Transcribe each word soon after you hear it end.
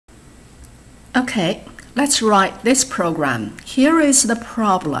Okay, let's write this program. Here is the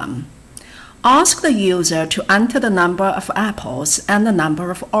problem. Ask the user to enter the number of apples and the number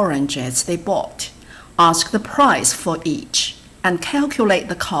of oranges they bought. Ask the price for each and calculate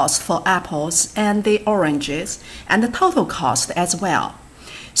the cost for apples and the oranges and the total cost as well.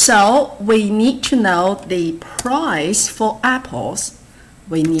 So we need to know the price for apples.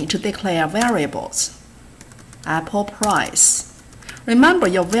 We need to declare variables. Apple price. Remember,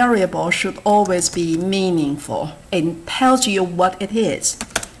 your variable should always be meaningful. It tells you what it is.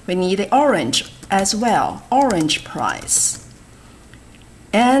 We need the orange as well, orange price.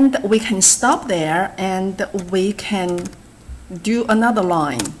 And we can stop there and we can do another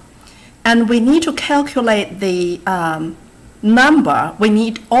line. And we need to calculate the number. We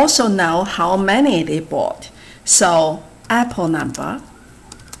need also know how many they bought. So apple number,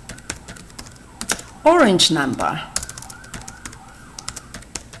 orange number.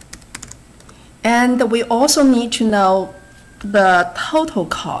 And we also need to know the total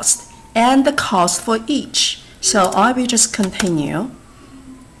cost and the cost for each. So I will just continue.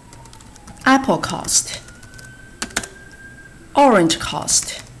 Apple cost, orange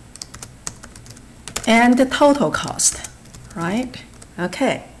cost, and the total cost, right?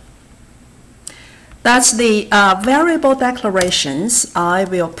 Okay. That's the variable declarations. I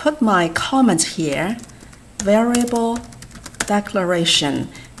will put my comments here. Variable declaration.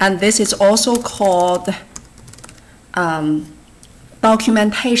 And this is also called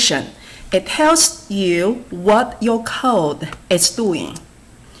documentation. It tells you what your code is doing.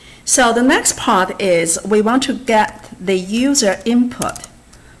 So the next part is we want to get the user input.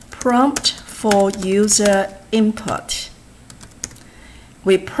 Prompt for user input.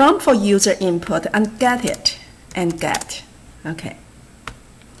 We prompt for user input and get it and get. Okay.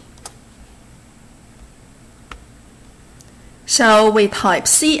 So we type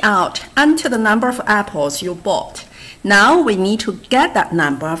cout, enter the number of apples you bought. Now we need to get that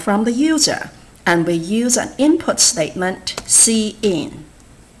number from the user, and we use an input statement, cin.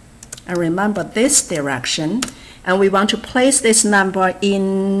 And remember this direction, and we want to place this number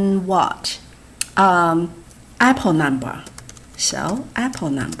in what? Apple number. So apple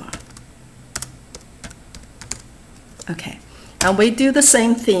number. Okay, and we do the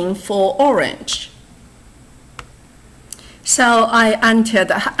same thing for orange. So I enter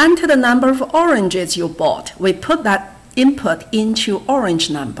the number of oranges you bought. We put that input into orange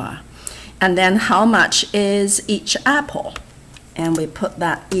number. And then how much is each apple? And we put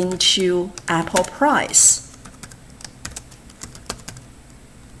that into apple price.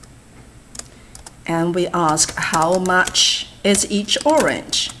 And we ask how much is each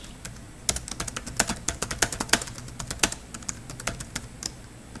orange?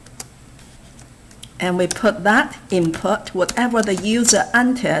 And we put that input, whatever the user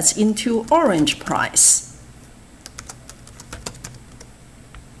enters, into orange price.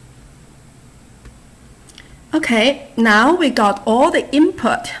 Okay, now we got all the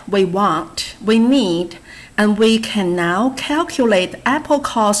input we need, and we can now calculate apple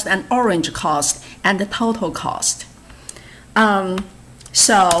cost and orange cost and the total cost.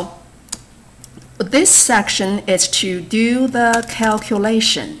 So this section is to do the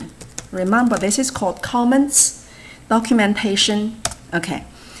calculation. Remember, this is called comments, documentation. Okay,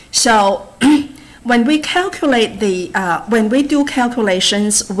 so when we calculate when we do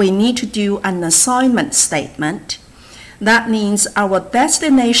calculations, we need to do an assignment statement. That means our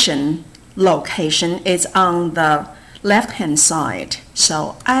destination location is on the left-hand side.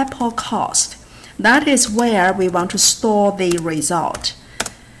 So apple cost, that is where we want to store the result.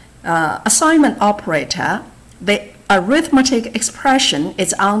 Assignment operator, the arithmetic expression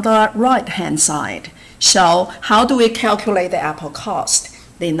is on the right-hand side. So how do we calculate the apple cost?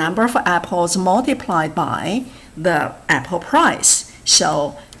 The number of apples multiplied by the apple price.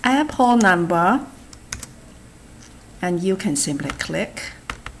 So apple number, and you can simply click,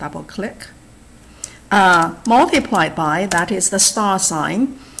 double click, multiplied by, that is the star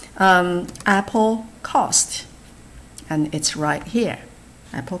sign, apple cost. And it's right here,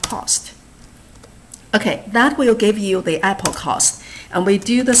 apple cost. Okay, that will give you the apple cost. And we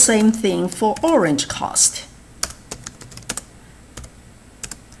do the same thing for orange cost.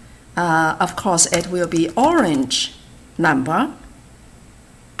 Of course, it will be orange number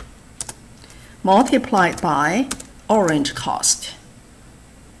multiplied by orange cost.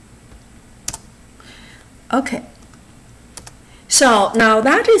 Okay. So now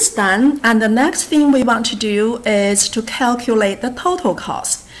that is done, and the next thing we want to do is to calculate the total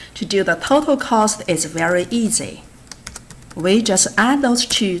cost. To do the total cost is very easy. We just add those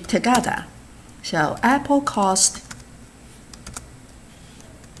two together. So apple cost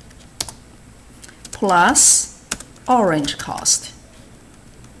plus orange cost.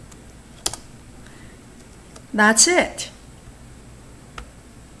 That's it.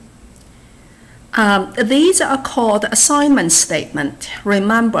 These are called assignment statement.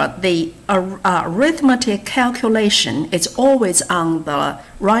 Remember, the arithmetic calculation is always on the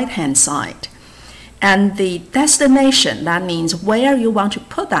right-hand side. And the destination, that means where you want to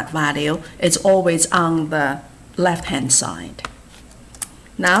put that value, is always on the left-hand side.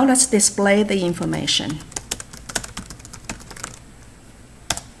 Now let's display the information.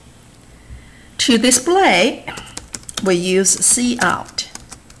 To display, we use cout.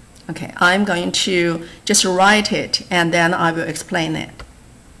 Okay, I'm going to just write it and then I will explain it.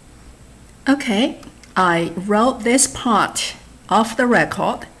 Okay, I wrote this part of the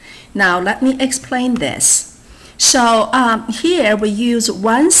record. Now let me explain this. So here we use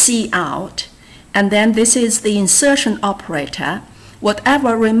one cout, and then this is the insertion operator.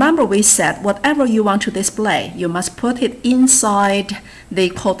 Whatever, remember we said, whatever you want to display, you must put it inside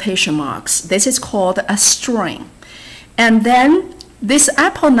the quotation marks. This is called a string. And then this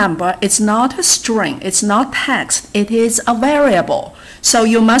Apple number is not a string, it's not text, it is a variable. So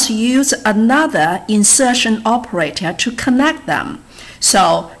you must use another insertion operator to connect them.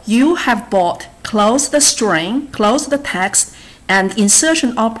 So you have bought, close the string, close the text, and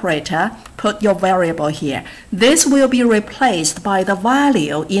insertion operator, put your variable here. This will be replaced by the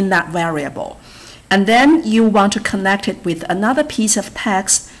value in that variable. And then you want to connect it with another piece of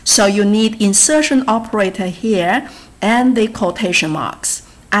text, so you need insertion operator here and the quotation marks,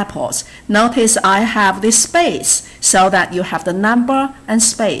 apples. Notice I have this space so that you have the number and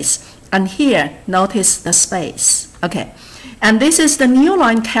space. And here, notice the space. Okay. And this is the new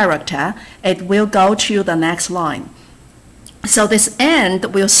line character. It will go to the next line. So this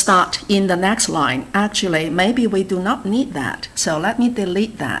end will start in the next line. Actually, maybe we do not need that. So let me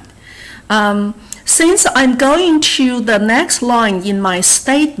delete that. Since I'm going to the next line in my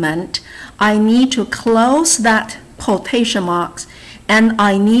statement, I need to close that quotation marks, and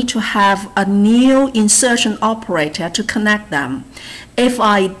I need to have a new insertion operator to connect them. If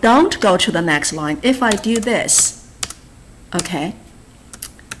I don't go to the next line, if I do this, okay,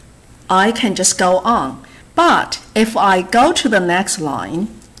 I can just go on. But if I go to the next line,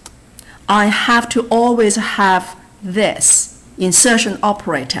 I have to always have this insertion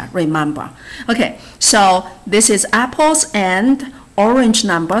operator, remember. Okay, so this is apples and orange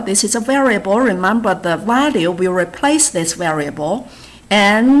number. This is a variable. Remember, the value will replace this variable.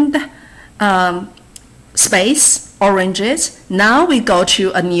 And space, oranges. Now we go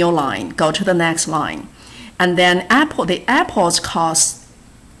to a new line, go to the next line. And then the apples cost,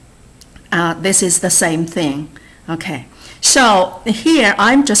 this is the same thing. Okay, so here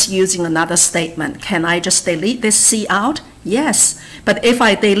I'm just using another statement. Can I just delete this cout? Yes, but if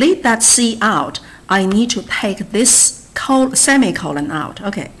I delete that cout, I need to take this semicolon out.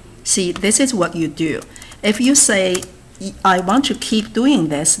 Okay, see, this is what you do. If you say, I want to keep doing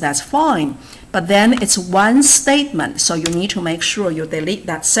this, that's fine. But then it's one statement, so you need to make sure you delete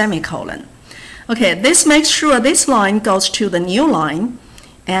that semicolon. Okay, this makes sure this line goes to the new line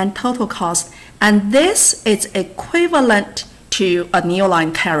and total cost. And this is equivalent to a new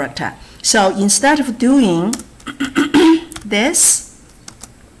line character. So instead of doing this,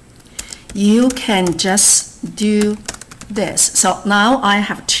 you can just do this. So now I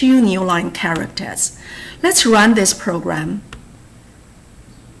have two new line characters. Let's run this program.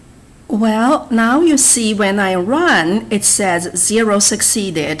 Well, now you see when I run, it says 0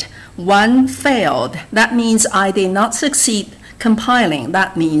 succeeded, 1 failed. That means I did not succeed compiling.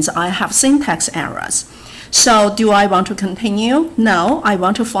 That means I have syntax errors. So do I want to continue? No, I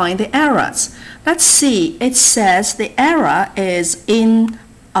want to find the errors. Let's see, it says the error is in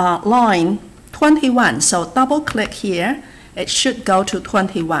line 21. So double click here, it should go to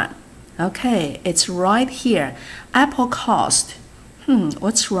 21. Okay, it's right here. Apple cost.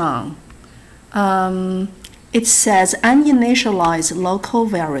 What's wrong? It says uninitialized local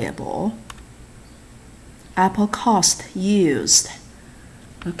variable. Apple cost used.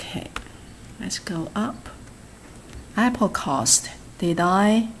 Okay, let's go up. Apple cost.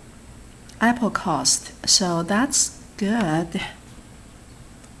 Apple cost. So that's good.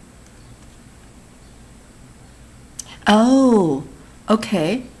 Oh,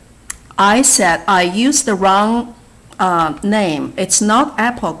 okay. I said I used the wrong name. It's not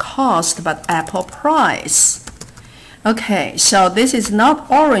Apple cost, but Apple price. Okay, so this is not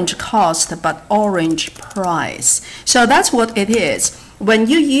orange cost, but orange price. So that's what it is. When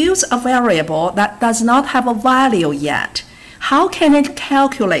you use a variable that does not have a value yet, how can it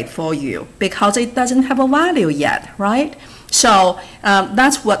calculate for you? Because it doesn't have a value yet, right? So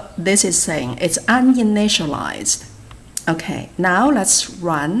that's what this is saying. It's uninitialized. Okay, now let's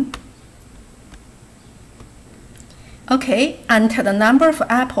run. Okay, enter the number of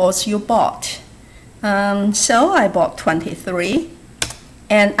apples you bought. So I bought 23.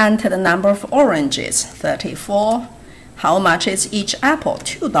 And enter the number of oranges, 34. How much is each apple?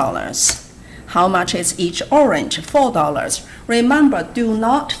 $2. How much is each orange? $4. Remember, do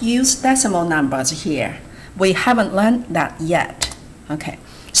not use decimal numbers here. We haven't learned that yet. Okay,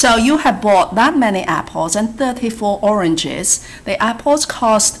 so you have bought that many apples and 34 oranges. The apples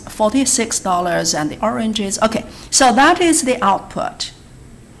cost $46 and the oranges, okay, so that is the output.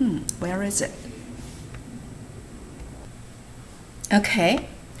 Where is it? Okay,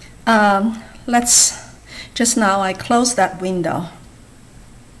 just now I closed that window.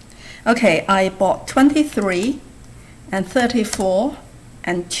 Okay, I bought 23 and 34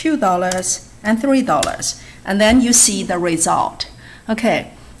 and $2 and $3. And then you see the result.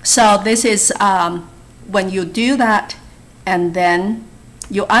 Okay, so this is when you do that and then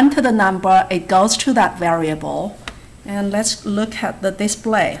you enter the number, it goes to that variable. And let's look at the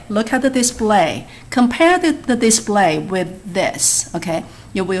display. Look at the display. Compare the display with this, okay?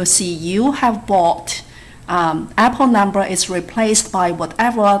 You will see you have bought, apple number is replaced by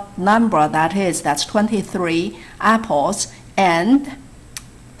whatever number that is. That's 23 apples and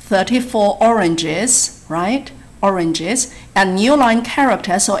 34 oranges, right? Oranges. And new line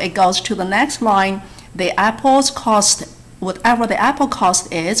character, so it goes to the next line. The apples cost, whatever the apple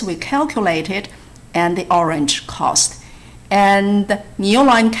cost is, we calculate it, and the orange cost. And new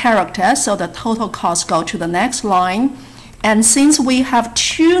line character, so the total cost go to the next line. And since we have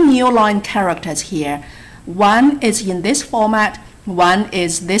two new line characters here, one is in this format, one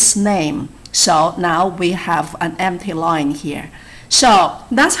is this name. So now we have an empty line here. So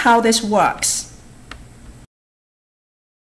that's how this works.